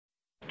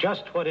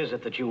Just what is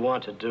it that you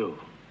want to do?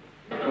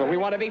 Well, we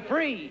want to be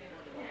free.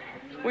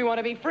 We want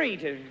to be free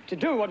to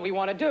do what we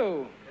want to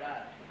do.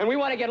 And we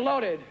want to get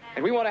loaded.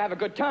 And we want to have a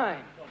good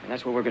time. And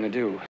that's what we're going to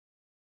do.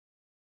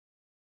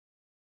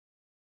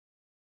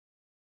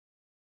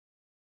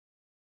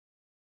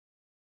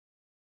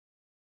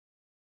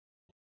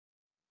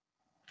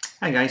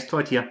 Hi guys,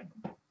 Todd here.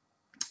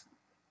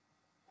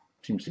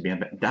 Seems to be a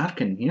bit dark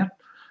in here.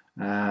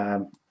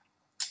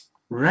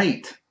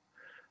 Right.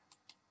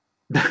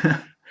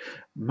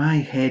 My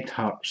head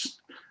hurts.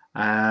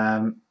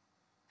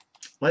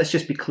 Let's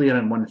just be clear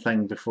on one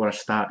thing before I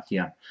start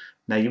here.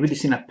 Now, you would have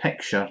seen a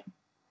picture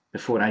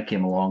before I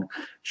came along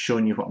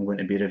showing you what I'm going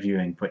to be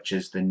reviewing, which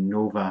is the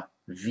Nova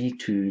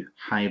V2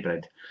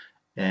 Hybrid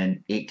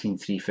in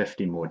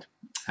 18350 mode.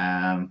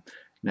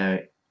 Now,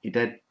 you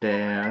did,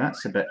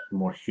 that's a bit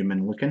more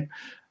human looking.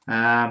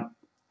 Now,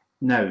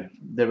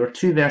 there were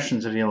two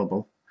versions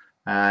available,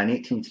 an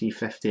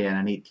 18350 and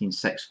an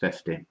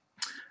 18650.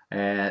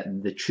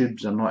 The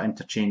tubes are not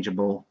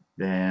interchangeable,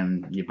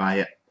 you buy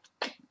it,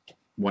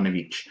 one of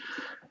each.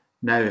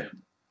 Now,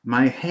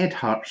 my head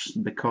hurts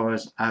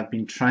because I've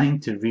been trying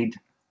to read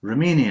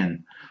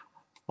Romanian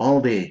all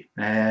day.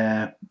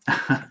 I'm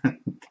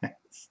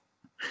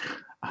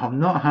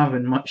not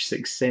having much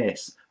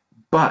success,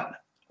 but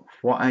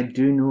what I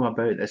do know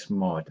about this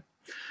mod,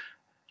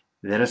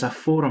 there is a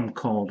forum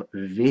called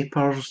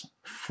Vapors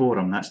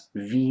Forum. That's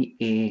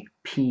V-A-P-E-R-S,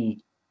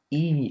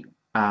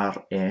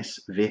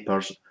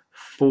 Vapors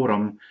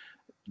Forum.ro,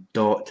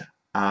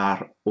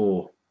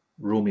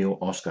 Romeo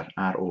Oscar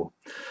R-O.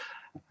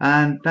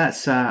 And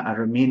that's a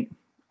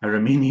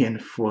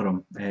Romanian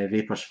forum,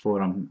 Vapors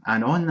Forum.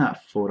 And on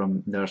that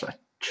forum, there's a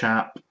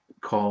chap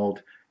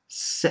called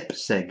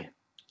CipCig,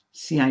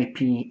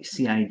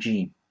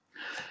 C-I-P-C-I-G.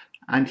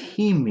 And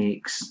he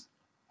makes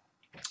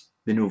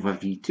the Nova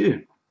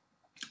V2,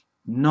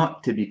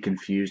 not to be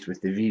confused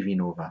with the VV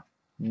Nova,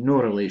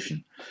 no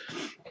relation.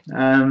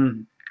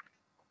 Now,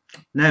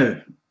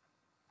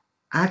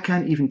 I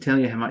can't even tell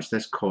you how much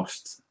this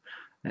costs.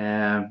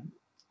 I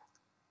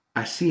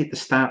see at the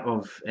start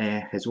of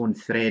his own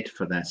thread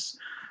for this,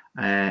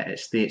 it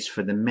states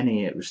for the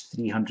Mini it was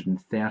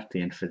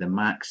 330 and for the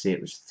Maxi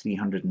it was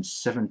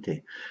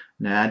 370.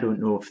 Now I don't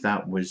know if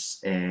that was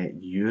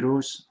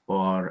euros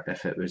or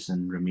if it was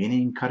in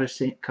Romanian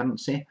currency.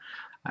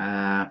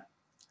 Now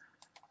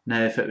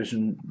if it was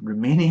in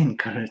Romanian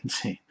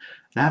currency,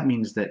 that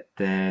means that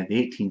the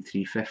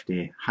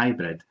 18350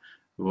 hybrid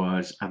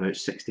was about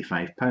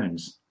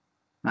 £65.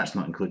 That's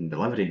not including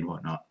delivery and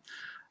whatnot.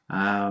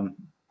 Now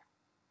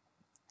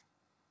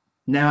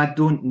I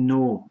don't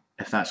know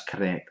if that's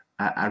correct.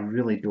 I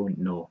really don't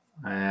know.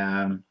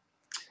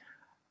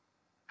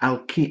 I'll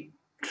keep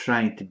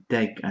trying to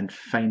dig and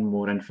find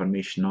more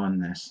information on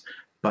this,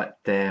 but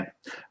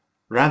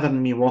rather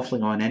than me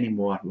waffling on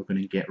anymore, we're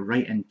going to get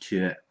right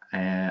into it.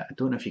 I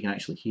don't know if you can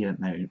actually hear it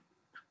now.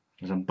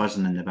 There's a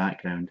buzzing in the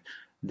background.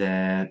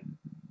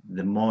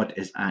 The mod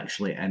is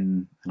actually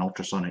in an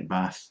ultrasonic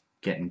bath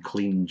getting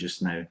clean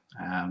just now.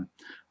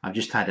 I've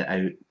just had it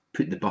out,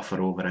 put the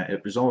buffer over it.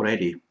 It was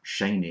already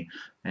shiny,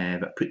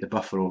 but put the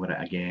buffer over it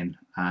again,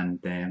 and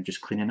I'm just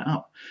cleaning it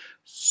up.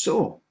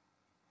 So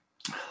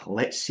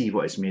let's see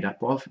what it's made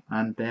up of,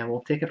 and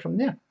we'll take it from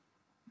there.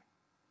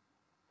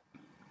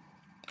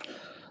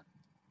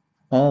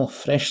 All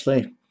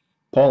freshly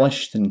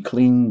polished and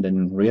cleaned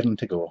and raring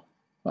to go.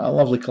 What a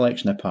lovely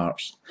collection of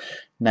parts.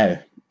 Now,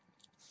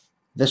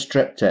 this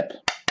drip tip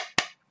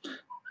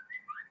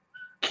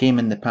came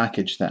in the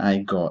package that I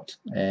got.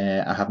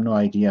 I have no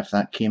idea if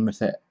that came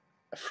with it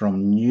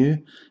from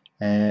new,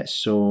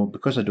 so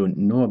because I don't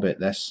know about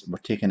this, we're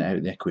taking it out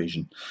of the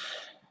equation.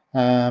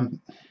 But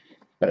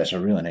it's a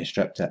really nice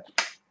drip tip.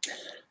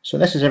 So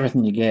this is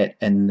everything you get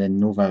in the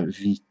Nova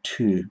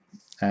V2.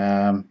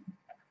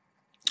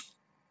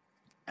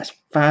 As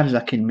far as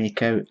I can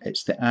make out,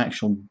 it's the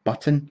actual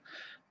button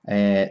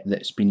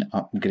that's been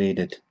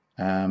upgraded.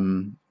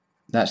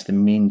 That's the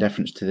main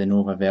difference to the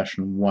Nova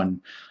version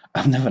 1.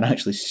 I've never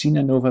actually seen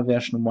a Nova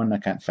version 1, I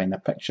can't find a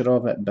picture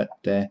of it, but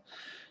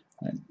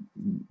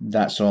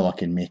that's all I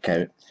can make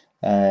out.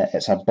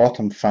 It's a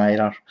bottom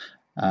firer,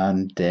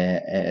 and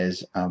it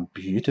is a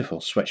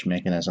beautiful switch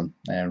mechanism.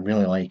 I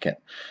really like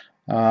it.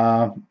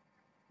 Now,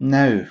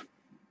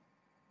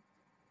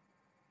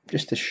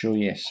 just to show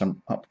you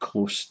some up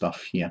close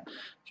stuff here,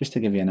 just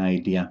to give you an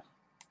idea.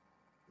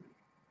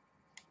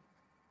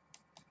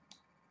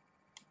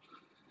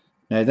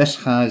 Now this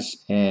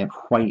has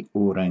white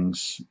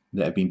O-rings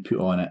that have been put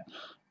on it.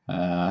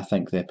 I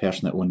think the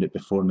person that owned it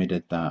before me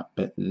did that,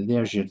 but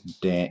there's your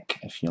deck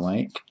if you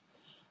like.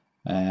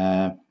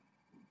 Another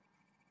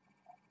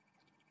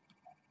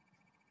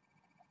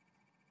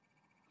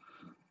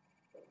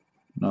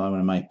one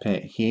of my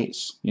pet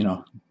hates, you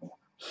know,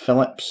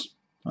 Phillips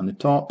on the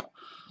top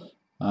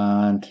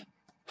and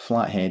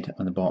flathead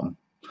on the bottom.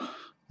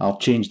 I'll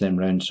change them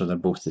round so they're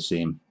both the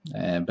same,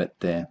 but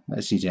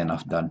it's easy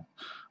enough done.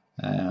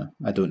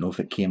 I don't know if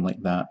it came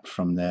like that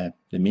from the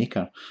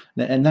maker,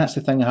 and that's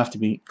the thing I have to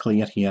be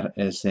clear here,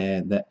 is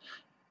that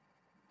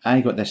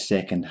I got this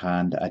second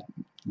hand.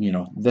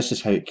 This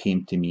is how it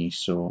came to me,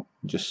 so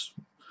just,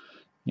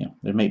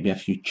 there might be a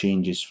few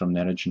changes from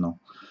the original.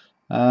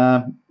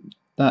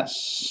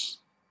 That's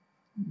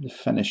the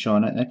finish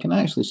on it. I can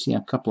actually see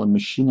a couple of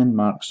machining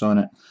marks on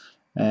it,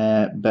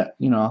 but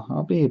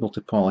I'll be able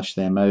to polish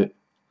them out.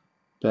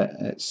 But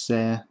it's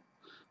I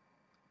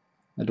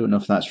don't know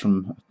if that's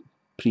from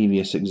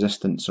previous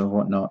existence or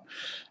whatnot.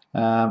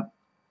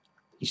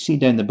 You see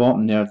down the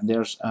bottom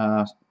there's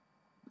a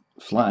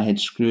flathead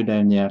screw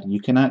down there. You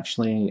can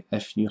actually,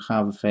 if you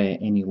have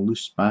any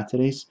loose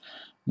batteries,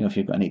 if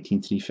you've got an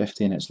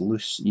 18350 and it's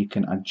loose, you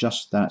can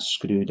adjust that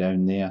screw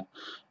down there,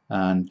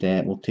 and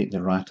it will take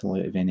the rattle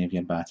out of any of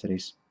your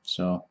batteries.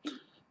 So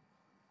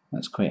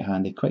that's quite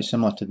handy, quite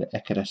similar to the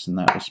Icarus in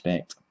that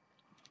respect.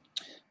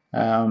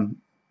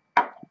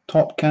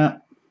 Top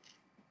cap.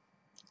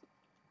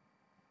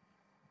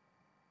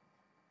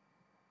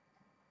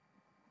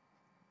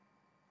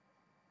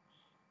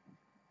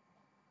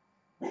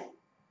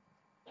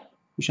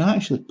 Which is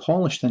actually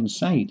polished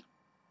inside.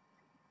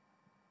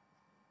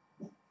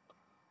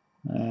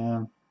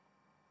 There's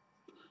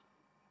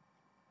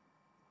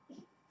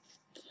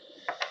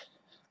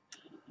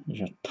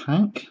your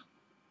tank.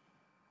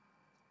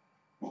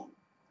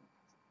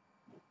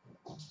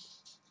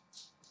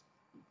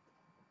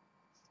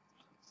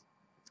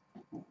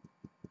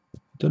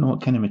 Don't know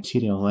what kind of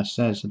material this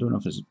is. I don't know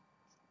if it's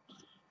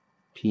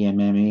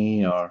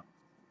PMMA or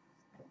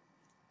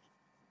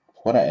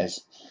what it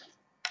is.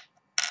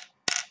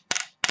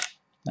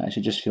 It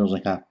actually just feels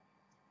like a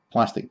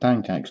plastic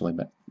tank actually,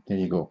 but there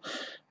you go.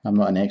 I'm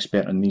not an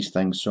expert on these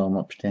things, so I'll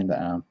not pretend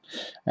that I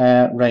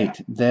am. Right,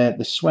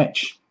 the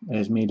switch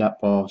is made up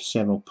of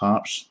several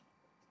parts.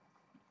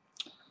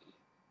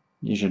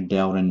 Here's your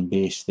Delrin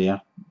base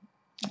there,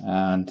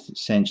 and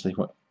essentially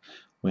what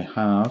we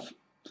have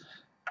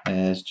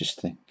is, just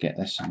to get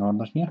this in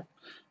order here,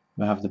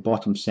 we have the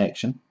bottom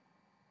section.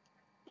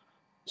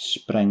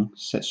 Spring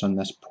sits on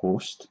this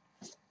post.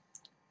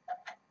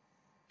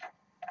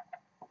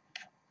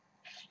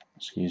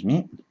 Excuse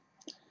me.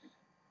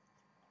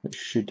 Which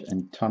should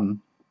in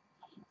turn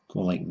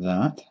go like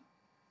that,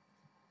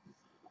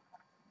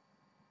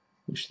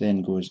 which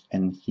then goes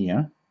in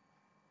here.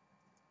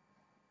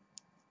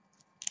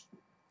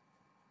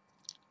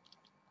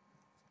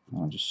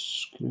 I'll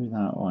just screw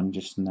that on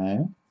just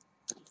now.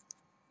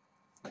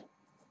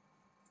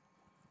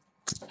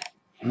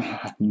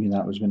 I knew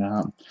that was going to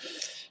happen.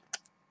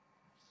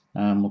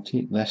 And we'll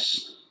take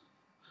this.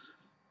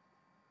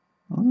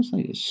 Well, looks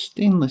like it's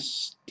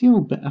stainless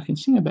steel, but I can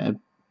see a bit of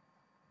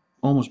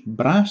almost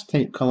brass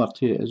type colour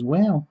to it as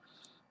well.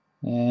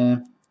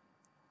 And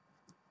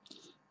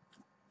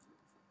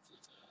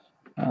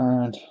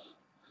I'll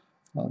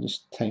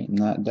just tighten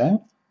that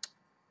down.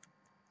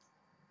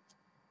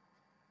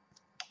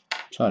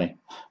 Sorry,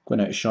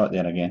 going out of shot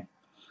there again.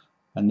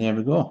 And there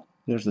we go.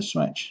 There's the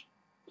switch.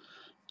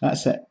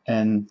 That's it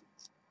in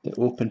the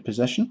open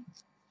position.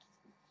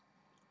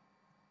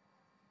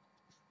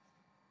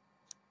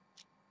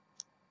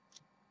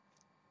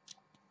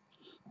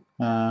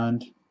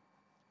 And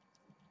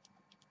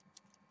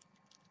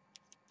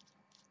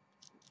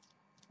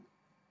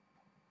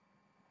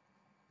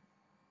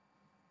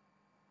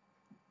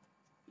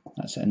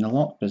that's it in the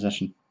lock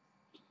position.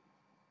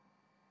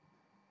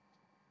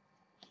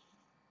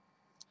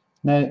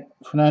 Now,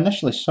 when I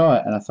initially saw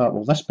it, and I thought,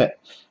 well, this bit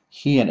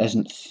here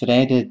isn't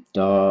threaded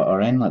or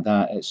anything like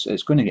that.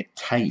 It's going to get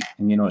tight,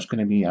 and it's going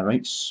to be a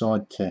right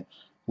sod to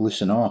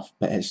loosen off.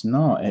 But it's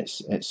not.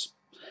 It's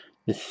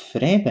the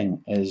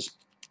threading is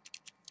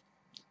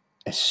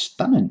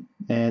stunning.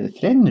 The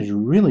threading is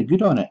really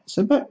good on it. It's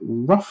a bit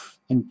rough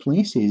in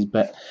places,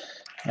 but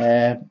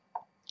when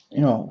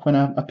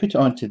I put it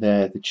onto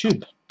the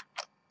tube,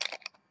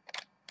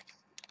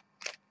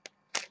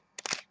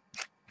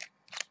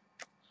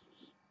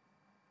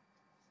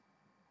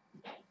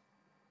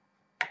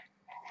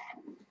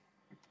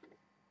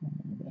 a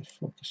bit of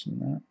focus on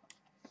that,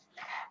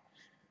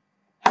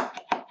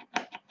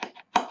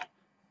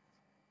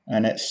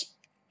 and it's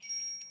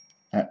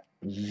a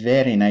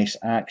very nice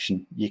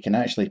action. You can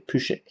actually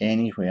push it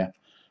anywhere.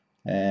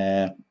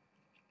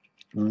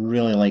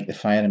 Really like the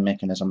firing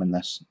mechanism in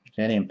this.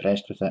 Very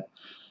impressed with it.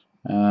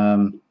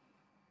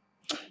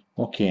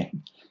 Okay,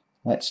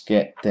 let's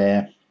get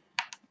the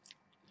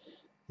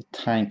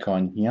tank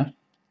on here.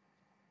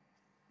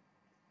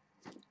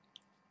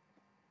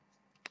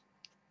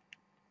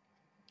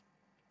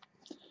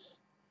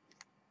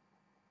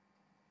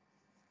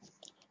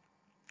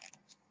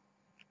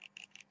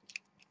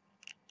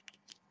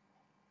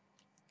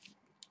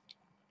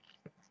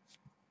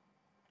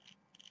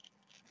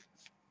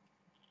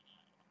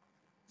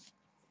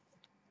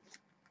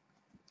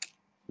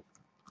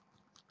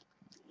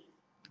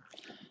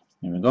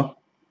 There we go.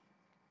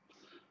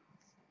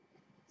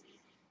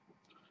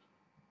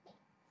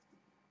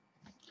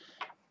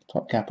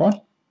 Top cap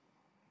on.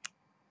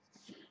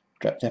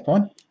 Drip tip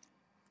on.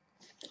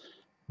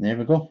 There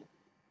we go.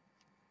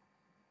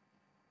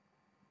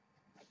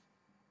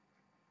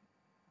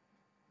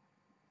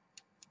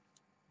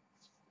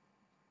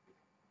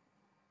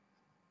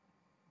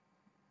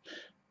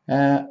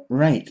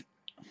 Right,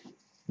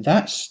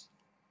 that's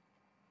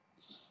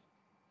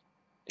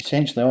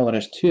essentially all there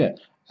is to it.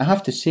 I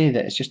have to say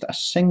that it's just a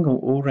single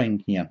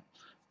O-ring here.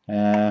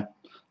 And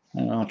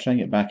I'll try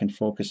and get back in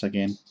focus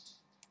again.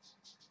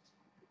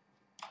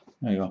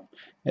 There you go.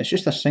 It's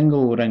just a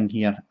single O-ring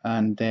here,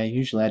 and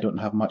usually I don't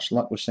have much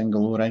luck with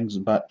single O-rings,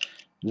 but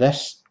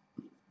this,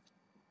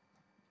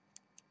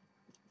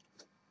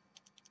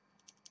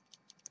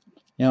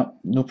 yeah,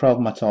 no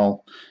problem at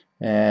all.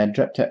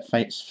 Drip tip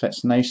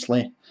fits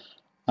nicely,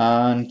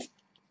 and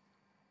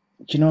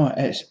you know,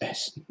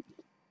 it's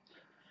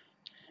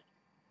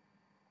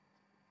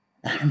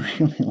I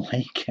really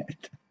like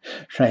it.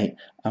 Right,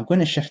 I'm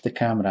going to shift the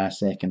camera a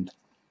second.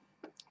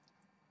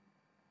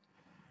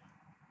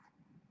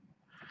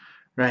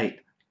 Right,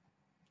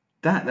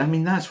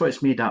 that's what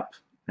it's made up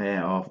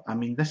of. I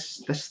mean,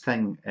 this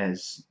thing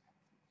is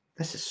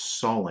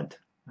solid.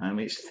 I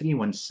mean, it's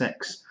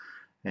 316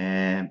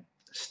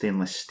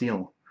 stainless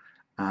steel,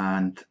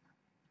 and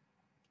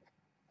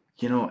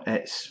you know,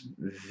 it's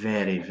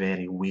very,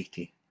 very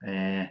weighty.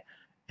 In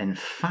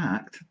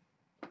fact,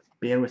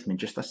 bear with me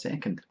just a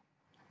second.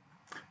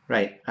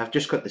 Right, I've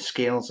just got the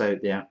scales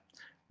out there.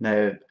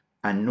 Now,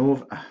 an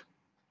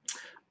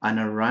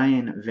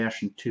Orion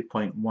version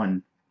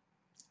 2.1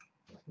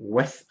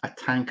 with a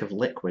tank of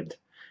liquid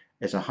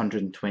is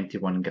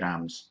 121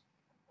 grams.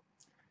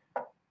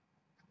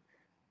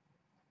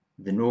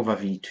 The Nova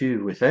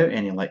V2 without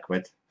any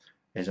liquid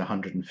is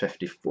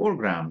 154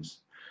 grams.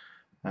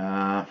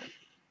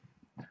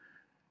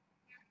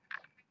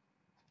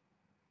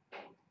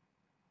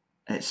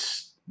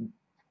 It's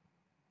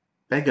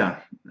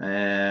bigger.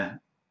 There's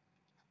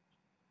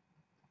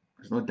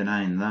no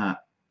denying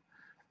that.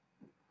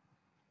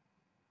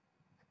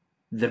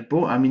 They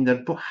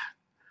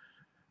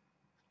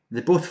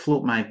both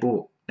float my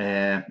boat.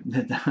 I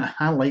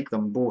like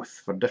them both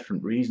for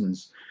different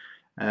reasons.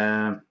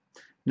 Now,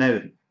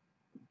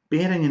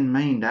 bearing in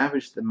mind, I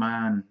was the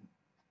man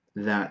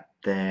that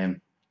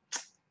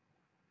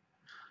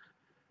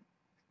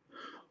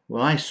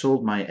well, I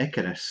sold my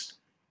Icarus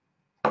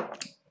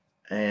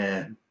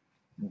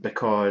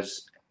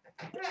because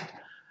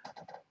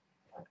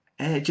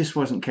it just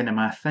wasn't kind of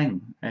my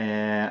thing.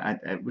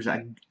 It was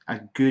a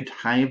good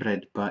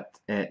hybrid, but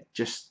it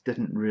just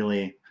didn't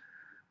really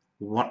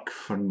work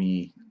for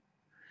me.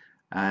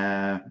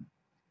 And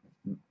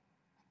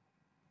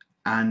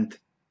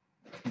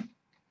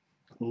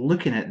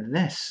looking at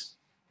this,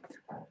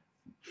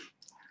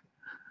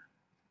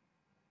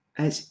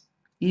 it's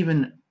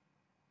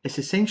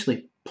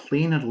essentially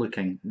plainer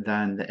looking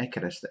than the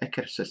Icarus. The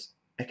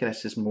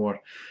Icarus is more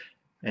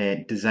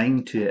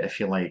designed to it, if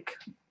you like,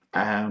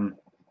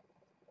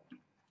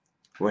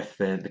 with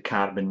the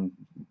carbon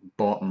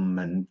bottom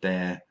and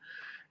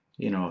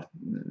you know.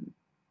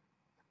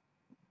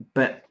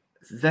 But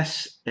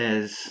this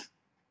is,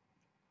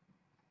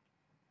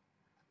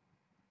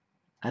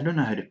 I don't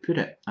know how to put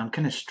it. I'm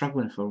kind of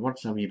struggling for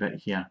words a wee bit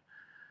here.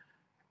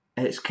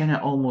 It's kind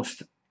of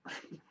almost, oh,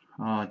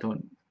 I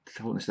hope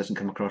this doesn't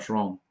come across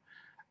wrong,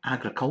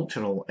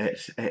 agricultural.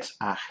 It's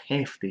a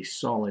hefty,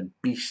 solid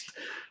beast.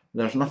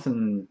 There's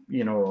nothing,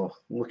 you know,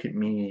 look at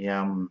me,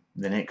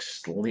 the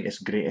next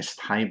latest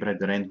greatest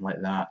hybrid or anything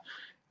like that.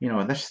 You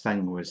know, this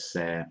thing was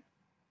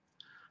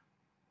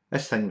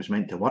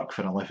meant to work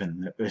for a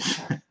living. It was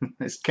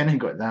it's kind of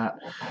got that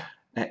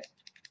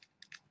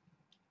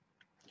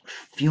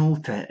feel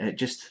to it. It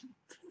just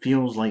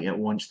feels like it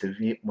wants to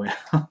vape well.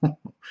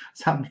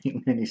 Does that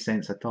make any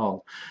sense at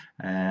all?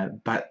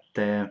 But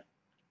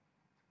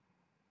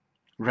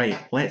right,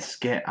 let's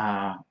get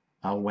a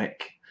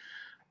wick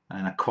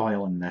and a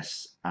coil in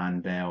this,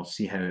 and I'll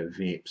see how it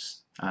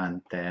vapes,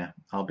 and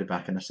I'll be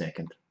back in a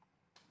second.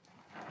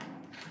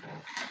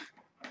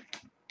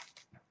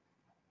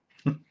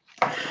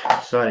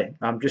 Sorry,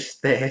 I'm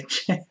just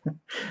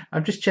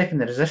I'm just checking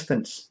the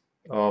resistance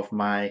of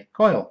my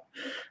coil.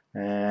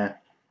 Give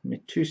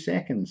me 2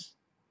 seconds.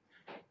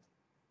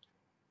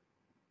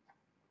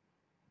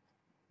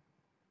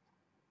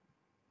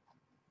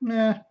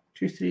 Yeah,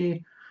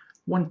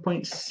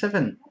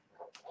 1.7.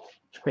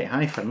 It's quite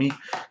high for me.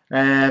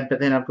 But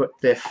then I've got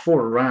the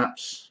 4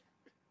 wraps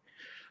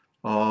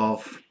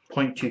of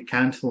 0.2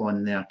 cancel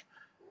on there.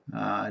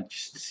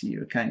 Just to see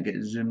if I can't get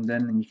it zoomed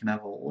in, and you can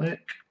have a look.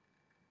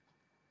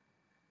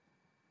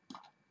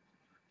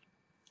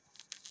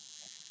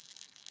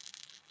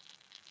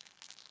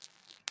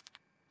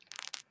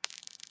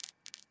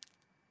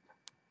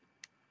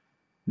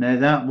 Now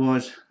that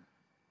was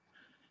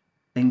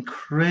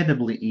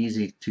incredibly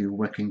easy to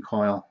wick and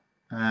coil,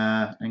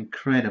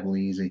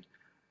 incredibly easy.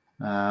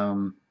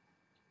 And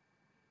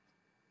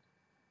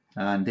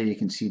there you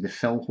can see the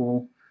fill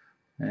hole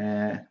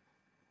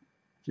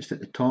just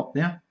at the top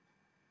there.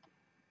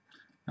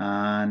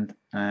 And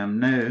I'm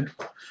now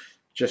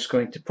just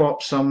going to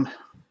pop some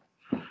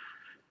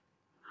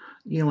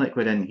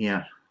e-liquid in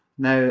here.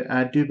 Now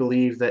I do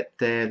believe that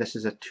this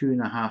is a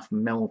 2.5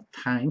 ml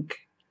tank.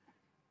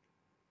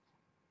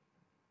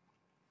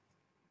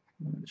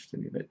 Just a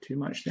wee bit too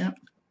much there. A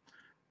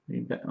wee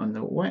bit on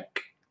the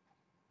wick.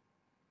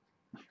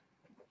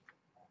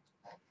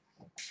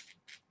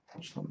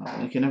 Stop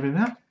that leaking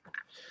everywhere.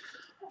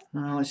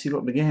 Let's see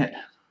what we get.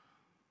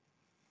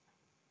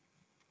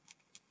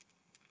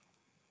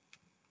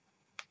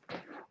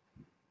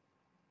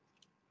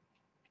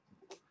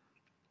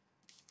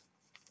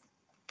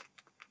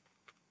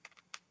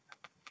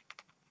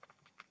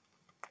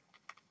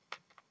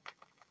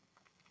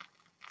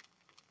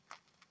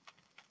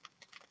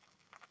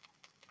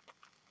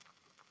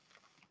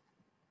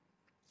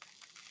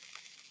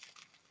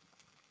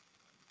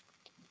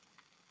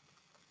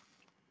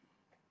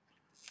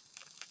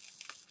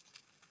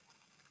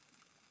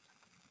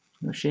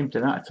 No shame to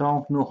that at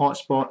all. No hot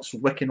spots,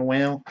 wicking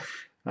well.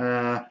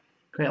 Quite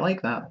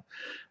like that.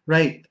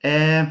 Right,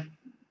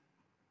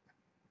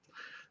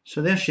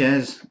 so there she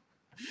is,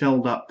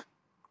 filled up.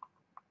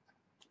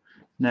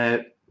 Now,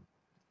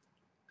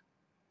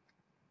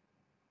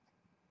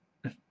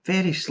 a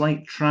very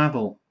slight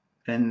travel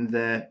in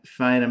the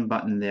firing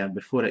button there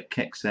before it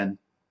kicks in.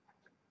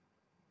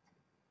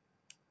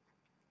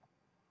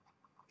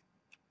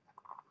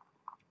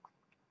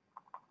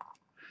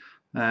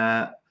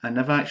 And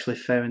I've actually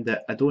found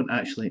that I don't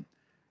actually,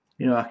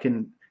 you know, I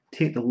can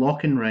take the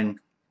locking ring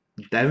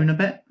down a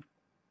bit.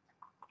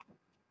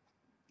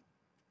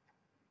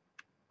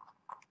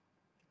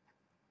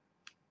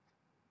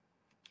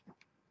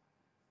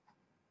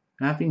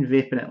 I've been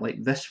vaping it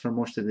like this for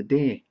most of the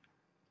day.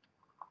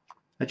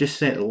 I just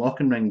set the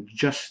locking ring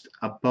just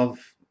above,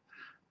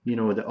 you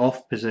know, the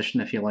off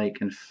position, if you like,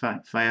 and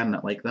firing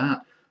it like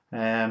that.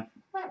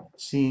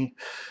 Let's see,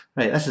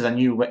 right, this is a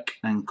new wick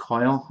and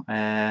coil.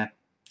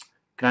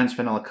 Grant's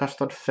Vanilla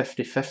Custard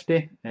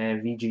 50/50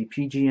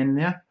 VGPG in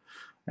there.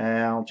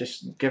 I'll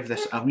just give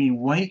this a wee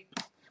wipe.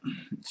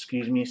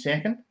 Excuse me a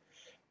second.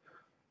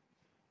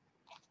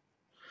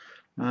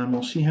 And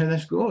we'll see how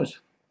this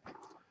goes.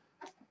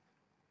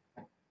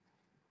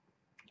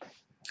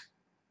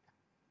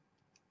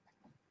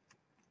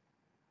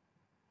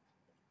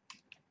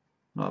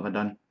 What have I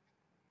done?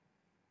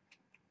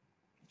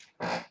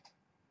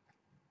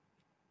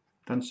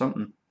 Done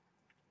something.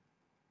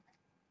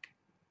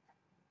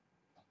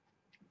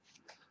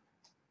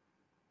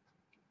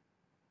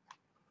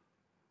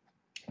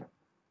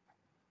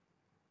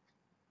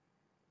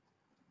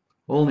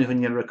 Only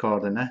when you're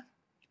recording, eh?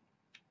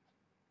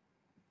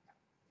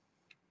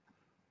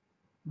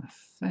 I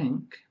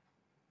think.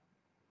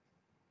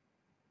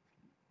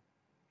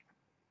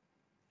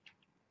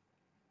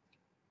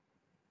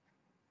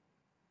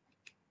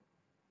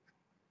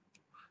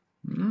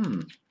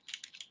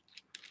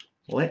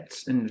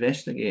 Let's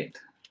investigate.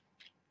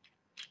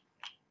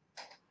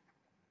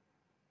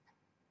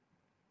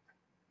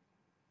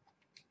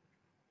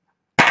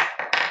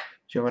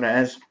 See what it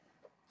is?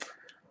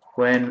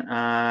 When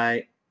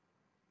I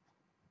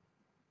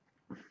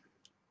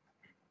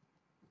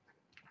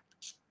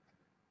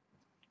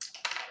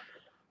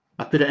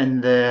put it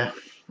in the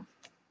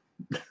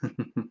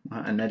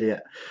an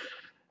idiot,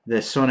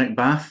 the sonic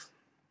bath,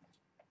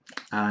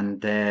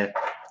 and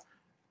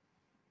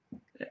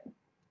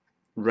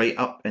right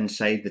up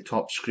inside the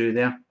top screw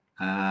there,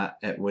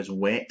 it was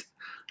wet,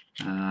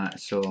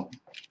 so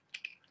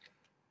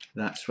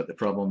that's what the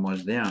problem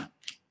was there,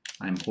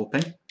 I'm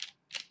hoping.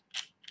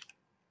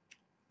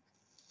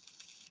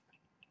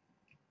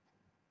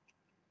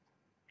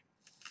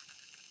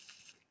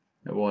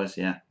 It was,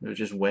 yeah, it was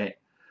just wet.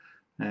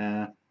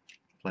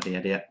 Bloody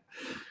idiot.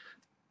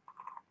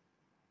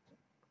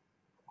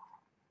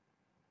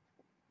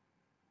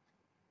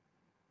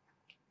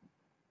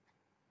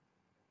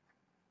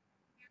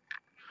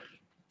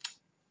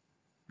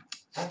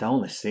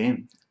 Still the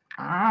same.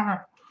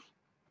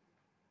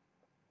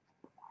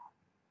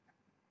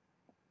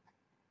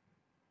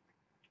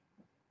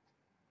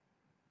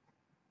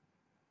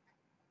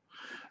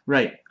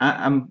 Right,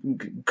 I'm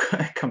going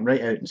to come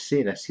right out and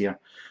say this here.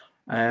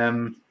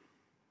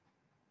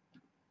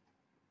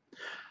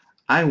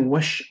 I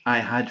wish I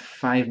had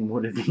 5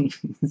 more of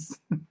these.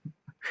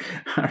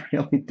 I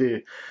really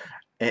do.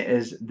 It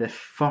is the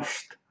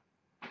first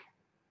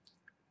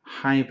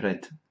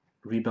hybrid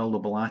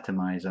rebuildable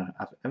atomizer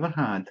I've ever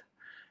had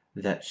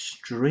that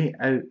straight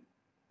out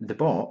the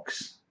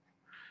box,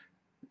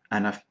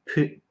 and I've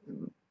put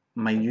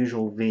my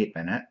usual vape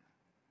in it,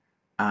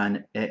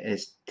 and it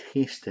is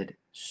tasted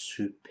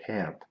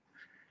superb.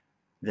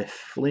 The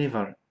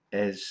flavour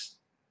is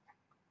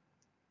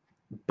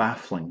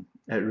baffling.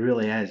 It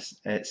really is.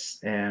 It's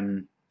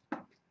the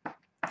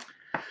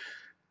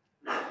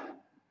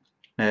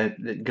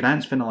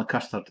Grant's Vanilla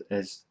Custard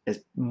is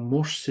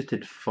more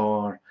suited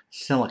for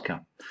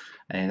silica,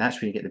 and that's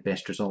where you get the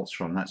best results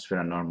from. That's where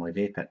I normally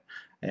vape it.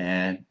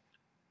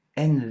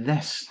 In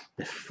this,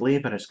 the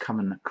flavour is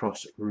coming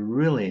across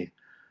really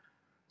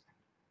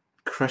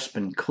crisp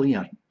and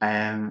clear.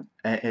 It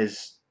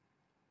is.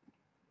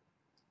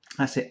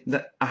 I say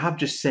that I have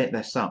just set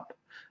this up,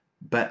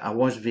 but I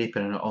was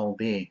vaping it all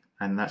day,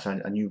 and that's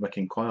a new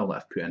wicking coil that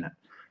I've put in it.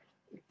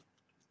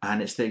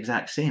 And it's the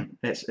exact same.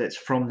 It's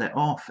from the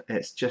off.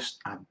 It's just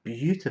a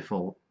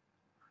beautiful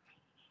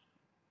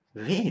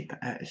vape.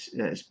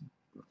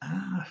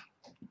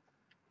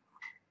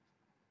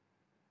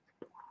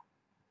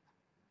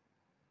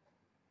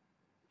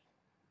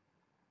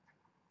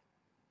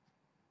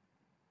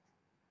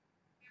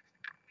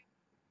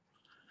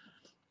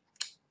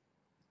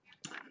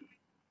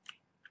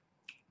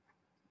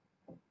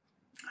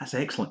 That's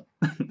excellent.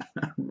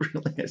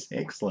 Really, it's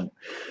excellent.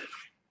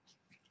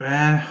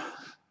 I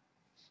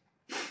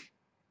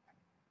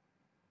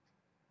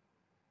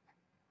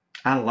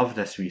love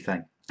this wee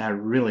thing. I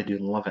really do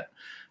love it.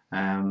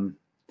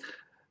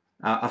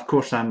 Of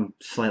course, I'm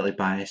slightly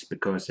biased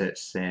because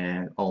it's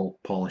all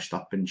polished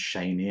up and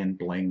shiny and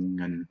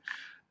bling,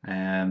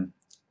 and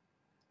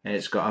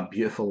it's got a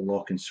beautiful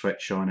lock and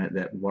switch on it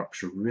that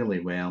works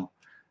really well.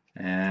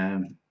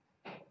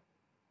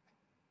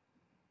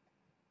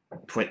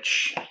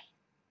 Which,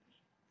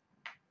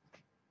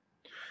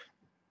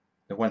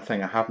 the one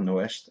thing I have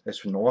noticed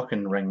is when the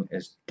locking ring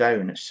is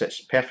down, it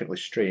sits perfectly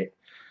straight.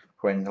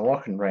 When the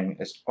locking ring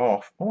is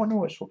off, oh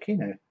no, it's okay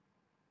now.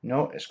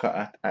 No, it's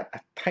got a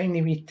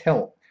tiny wee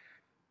tilt,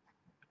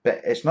 but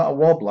it's not a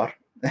wobbler.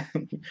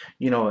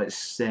 You know,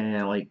 it's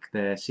like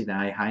the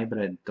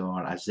iHybrid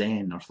or a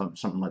Zen or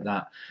something like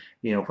that.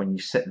 You know, when you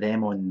sit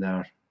them on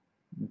their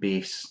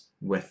base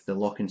with the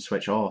locking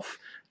switch off,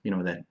 you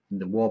know,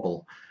 the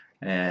wobble.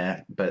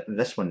 But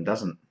this one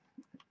doesn't.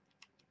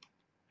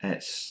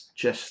 It's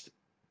just,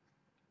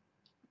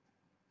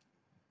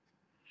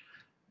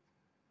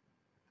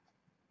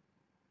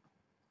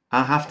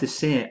 I have to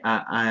say,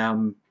 I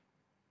am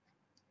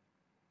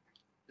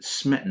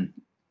smitten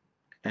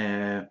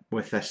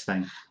with this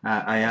thing.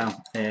 I am.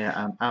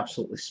 I'm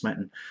absolutely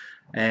smitten.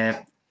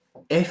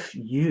 If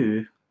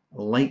you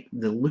like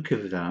the look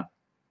of that,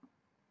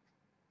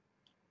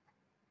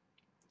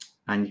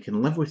 and you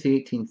can live with the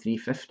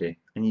 18350,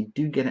 and you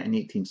do get it in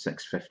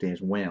 18650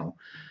 as well,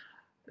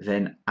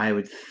 then I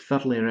would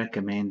thoroughly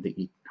recommend that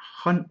you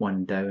hunt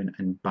one down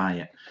and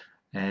buy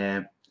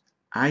it.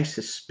 I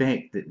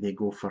suspect that they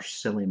go for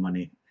silly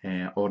money,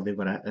 or they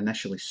were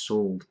initially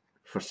sold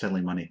for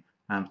silly money.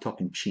 I'm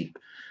talking cheap.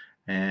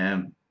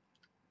 If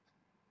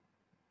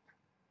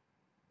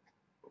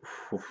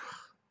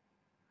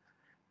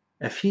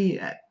he,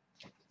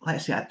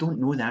 let's say, I don't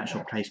know the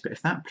actual price, but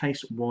if that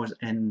price was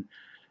in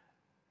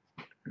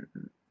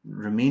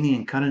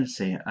Romanian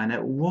currency, and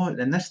it was,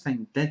 and this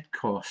thing did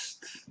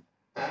cost,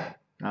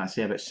 I'd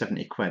say about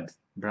 70 quid,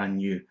 brand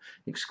new,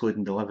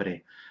 excluding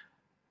delivery.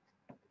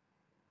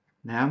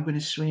 Now I'm going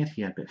to swear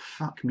here, but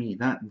fuck me,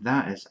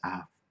 that is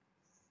a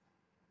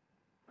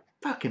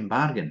fucking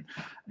bargain.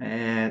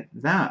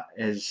 That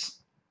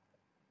is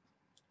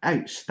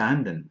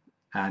outstanding,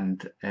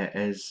 and it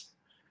is,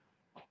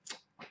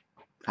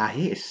 I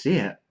hate to say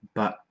it,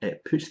 but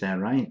it puts the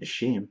Orion to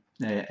shame.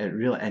 It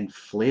really, in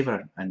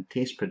flavour and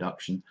taste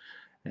production,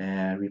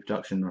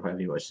 reproduction, or whatever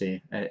you want to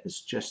say,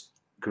 it's just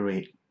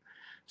great.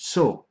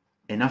 So,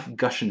 enough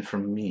gushing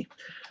from me.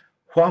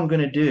 What I'm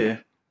going to do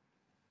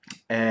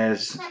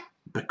is,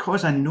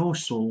 because I know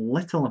so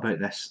little about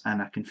this,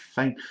 and I can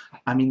find,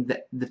 I mean,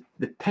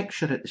 the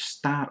picture at the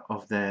start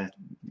of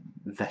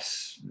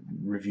this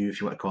review,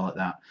 if you want to call it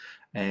that,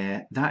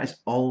 that is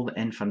all the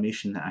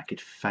information that I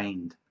could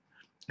find.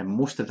 And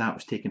most of that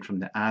was taken from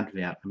the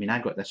advert. I mean, I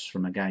got this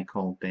from a guy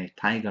called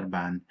Tiger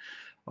Ban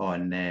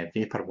on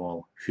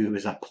Vaporwall, who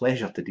was a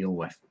pleasure to deal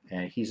with.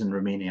 He's in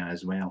Romania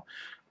as well,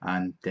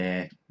 and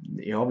he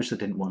obviously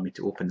didn't want me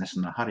to open this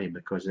in a hurry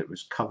because it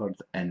was covered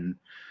in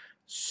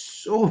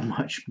so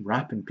much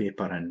wrapping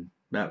paper, and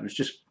that was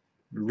just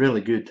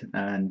really good.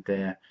 And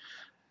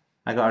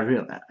I got a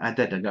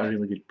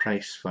really good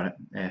price for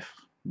it,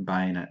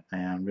 buying it.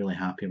 I'm really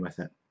happy with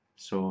it.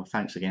 So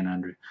thanks again,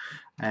 Andrew.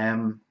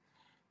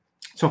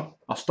 So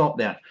I'll stop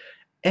there.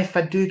 If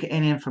I do get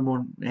any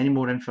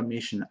more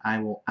information, I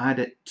will add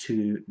it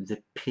to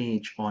the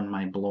page on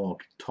my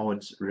blog,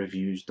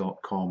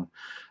 toddsreviews.com.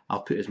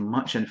 I'll put as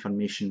much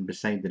information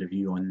beside the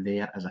review on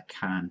there as I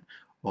can,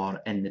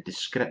 or in the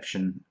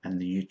description in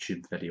the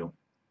YouTube video.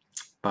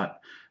 But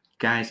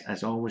guys,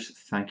 as always,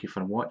 thank you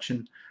for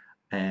watching.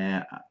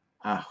 I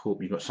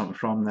hope you got something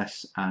from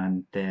this,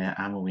 and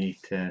I'm away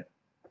to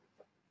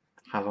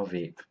have a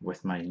vape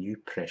with my new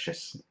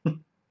precious.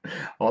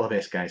 All the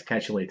best, guys.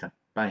 Catch you later.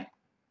 Bye.